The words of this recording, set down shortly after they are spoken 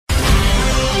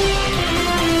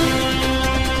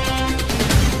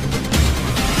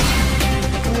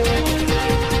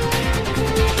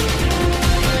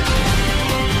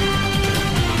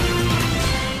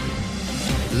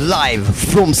Live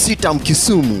from Sitam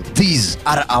Kisumu, these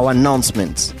are our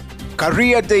announcements.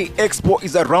 Career Day Expo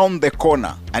is around the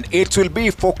corner and it will be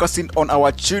focusing on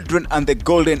our children and the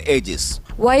golden ages.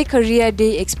 Why Career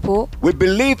Day Expo? We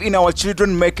believe in our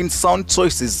children making sound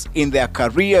choices in their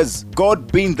careers,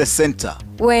 God being the center.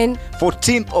 When?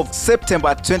 14th of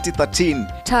September 2013.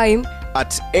 Time?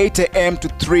 At 8 a.m. to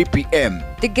 3 p.m.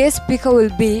 The guest speaker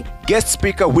will be? Guest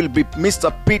speaker will be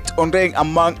Mr. Pete Ondeng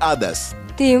among others.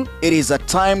 Theme? It is a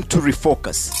time to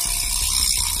refocus.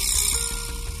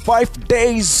 5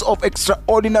 days of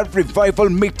extraordinary revival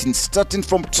meetings starting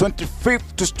from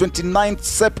 25th to 29th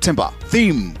September.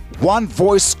 Theme: One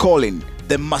Voice Calling,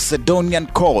 the Macedonian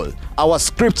Call. Our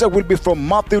scripture will be from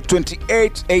Matthew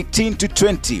 28, 18 to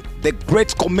 20, the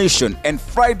Great Commission. And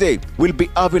Friday we'll be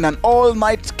having an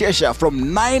all-night kesha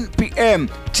from 9 p.m.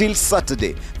 till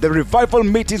Saturday. The revival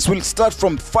meetings will start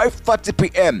from 5:30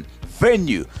 p.m.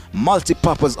 Venue: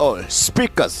 multi-purpose hall.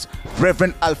 Speakers: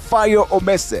 Reverend Alfayo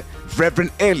Omese, Reverend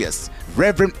Elias,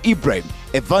 Reverend Ibrahim,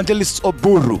 Evangelist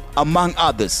Oburu, among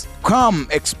others. Come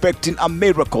expecting a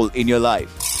miracle in your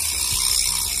life.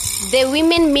 The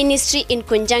Women Ministry, in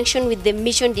conjunction with the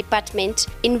Mission Department,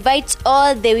 invites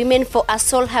all the women for a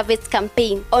Soul Harvest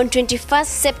campaign on 21st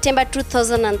September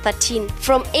 2013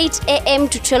 from 8 a.m.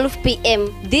 to 12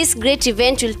 p.m. This great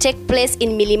event will take place in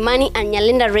Milimani and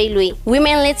Nyalenda Railway.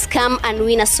 Women, let's come and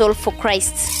win a soul for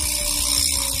Christ.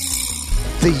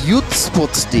 The Youth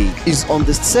Sports Day is on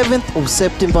the 7th of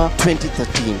September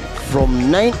 2013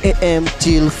 from 9 a.m.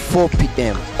 till 4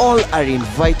 p.m. All are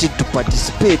invited to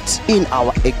participate in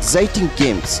our exciting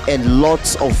games and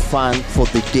lots of fun for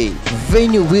the day.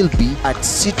 Venue will be at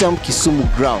Sitam Kisumu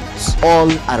grounds.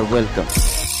 All are welcome.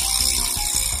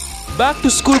 Back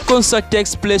to School concert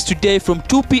takes place today from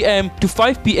 2 p.m. to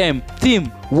 5 p.m.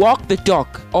 Theme: Walk the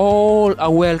Talk. All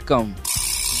are welcome.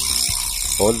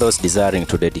 All those desiring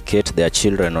to dedicate their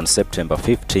children on September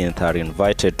 15th are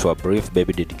invited to a brief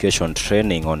baby dedication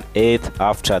training on 8th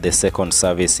after the second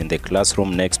service in the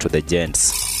classroom next to the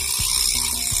gents.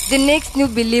 The next New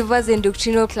Believers and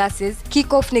Doctrinal classes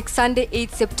kick off next Sunday, 8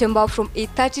 September from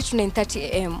 8:30 to 9:30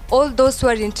 a.m. All those who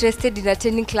are interested in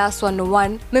attending Class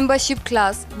 101 membership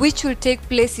class, which will take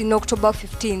place in October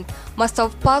 15th, must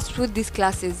have passed through these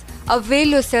classes. Avail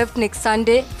yourself next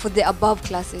Sunday for the above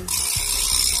classes.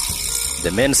 The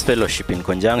Men's Fellowship, in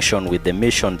conjunction with the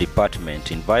Mission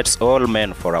Department, invites all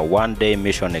men for a one-day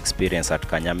mission experience at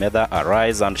Kanyameda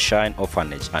Arise and Shine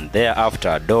Orphanage, and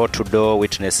thereafter door-to-door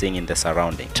witnessing in the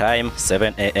surrounding. Time: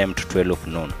 7 a.m. to 12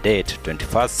 noon. Date: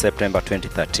 21st September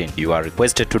 2013. You are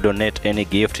requested to donate any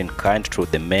gift in kind to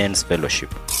the Men's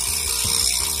Fellowship.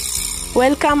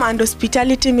 Welcome and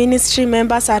Hospitality Ministry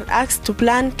members are asked to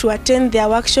plan to attend their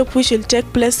workshop, which will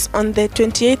take place on the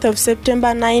 28th of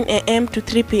September, 9 a.m. to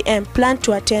 3 p.m. Plan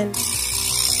to attend.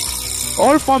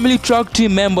 All family track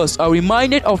team members are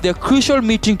reminded of their crucial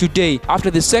meeting today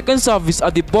after the second service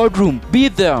at the boardroom. Be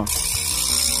there.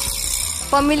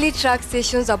 Family track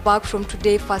sessions are back from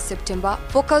today, 1st September.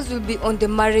 Focus will be on the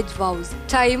marriage vows.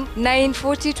 Time: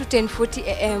 9:40 to 10:40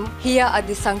 a.m. here at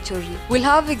the sanctuary. We'll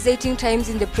have exciting times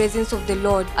in the presence of the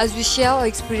Lord as we share our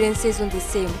experiences on the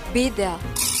same. Be there.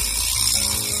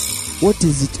 What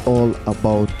is it all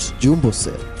about Jumbo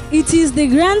Sale? It is the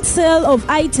grand sale of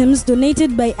items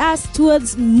donated by us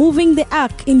towards Moving the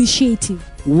Ark initiative.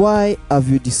 Why have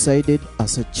you decided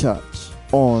as a church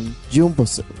on Jumbo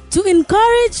Sale? To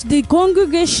encourage the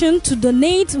congregation to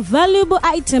donate valuable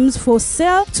items for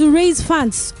sale to raise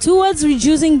funds towards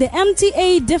reducing the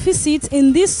MTA deficit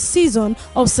in this season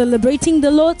of celebrating the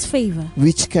Lord's favor.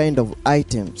 Which kind of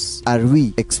items are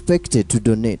we expected to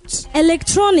donate?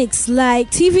 Electronics like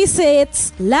TV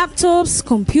sets, laptops,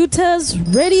 computers,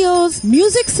 radios,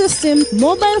 music system,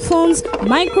 mobile phones,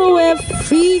 microwave,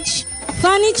 fridge,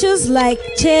 furnitures like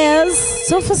chairs,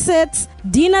 sofa sets,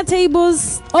 dinner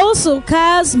tables, also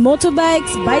cars,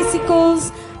 motorbikes,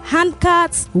 bicycles,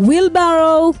 handcarts,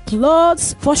 wheelbarrow,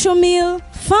 clothes, posho meal,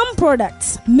 farm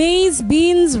products, maize,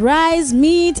 beans, rice,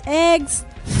 meat, eggs,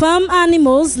 farm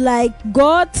animals like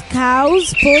goats,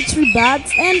 cows, poultry,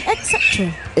 birds, and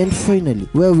etc. And finally,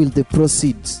 where will the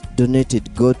proceeds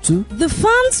donated go to? The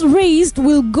funds raised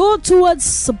will go towards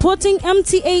supporting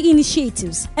MTA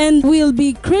initiatives and will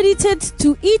be credited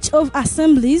to each of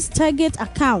Assembly's target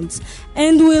accounts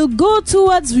and will go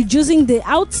towards reducing the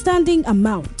outstanding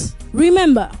amount.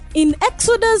 Remember, in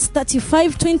Exodus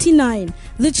 35:29,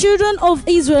 the children of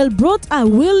Israel brought a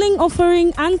willing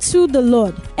offering unto the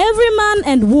Lord, every man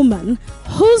and woman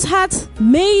whose heart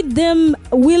made them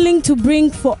willing to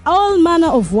bring for all manner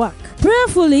of work.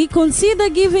 Prayerfully consider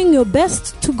giving your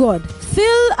best to God.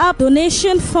 Fill up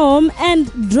donation form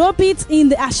and drop it in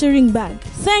the ushering bag.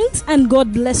 Thanks and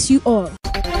God bless you all.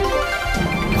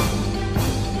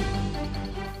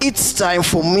 It's time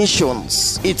for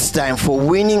missions. It's time for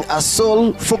winning a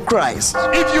soul for Christ.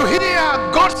 If you hear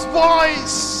God's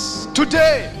voice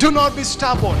today, do not be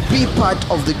stubborn. Be part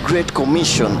of the Great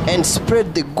Commission and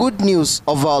spread the good news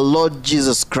of our Lord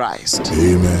Jesus Christ.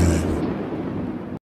 Amen.